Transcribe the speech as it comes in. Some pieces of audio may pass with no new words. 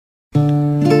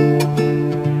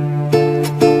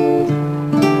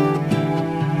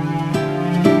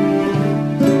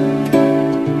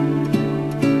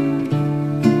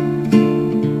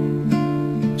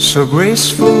so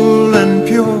graceful and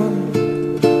pure,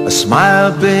 a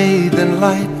smile bathed in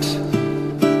light.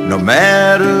 No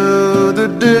matter the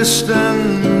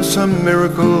distance, a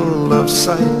miracle of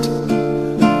sight.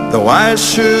 Though I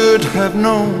should have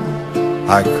known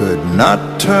I could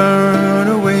not turn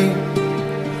away,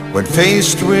 when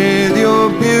faced with your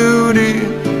beauty,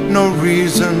 no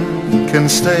reason can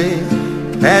stay.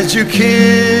 As you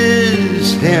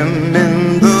kiss him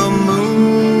in the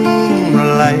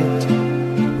moonlight,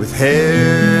 with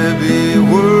heavy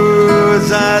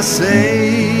words I say,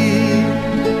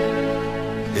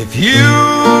 if you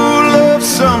love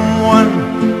someone,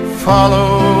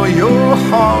 follow your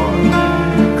heart,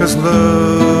 'cause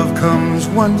love comes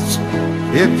once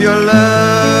if you're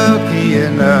lucky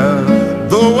enough.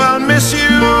 Though I'll miss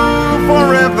you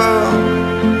forever,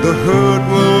 the hurt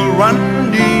will run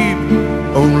deep.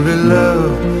 Only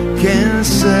love can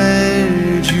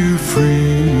set you free.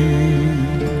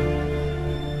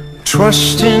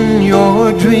 Trust in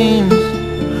your dreams,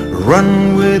 run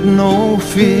with no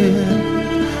fear.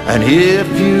 And if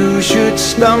you should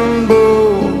stumble,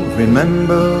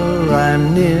 remember I'm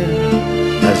near.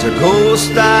 As a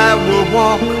ghost I will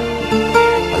walk,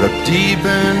 I look deep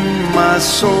in my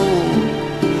soul.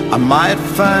 I might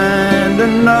find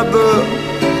another,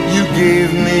 you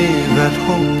gave me that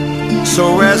hope. So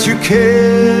as you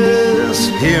kiss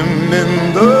him in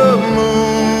the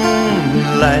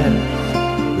moonlight,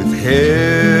 with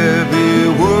heavy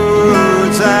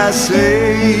words I say,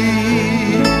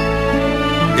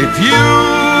 if you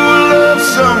love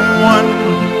someone,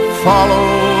 follow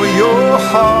your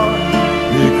heart,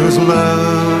 because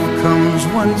love comes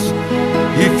once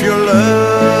if you're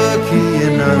lucky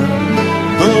enough.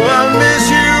 Though I'll miss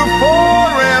you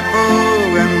forever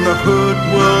and the hurt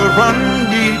will run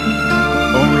deep,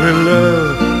 only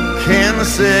love can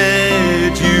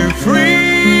set you free.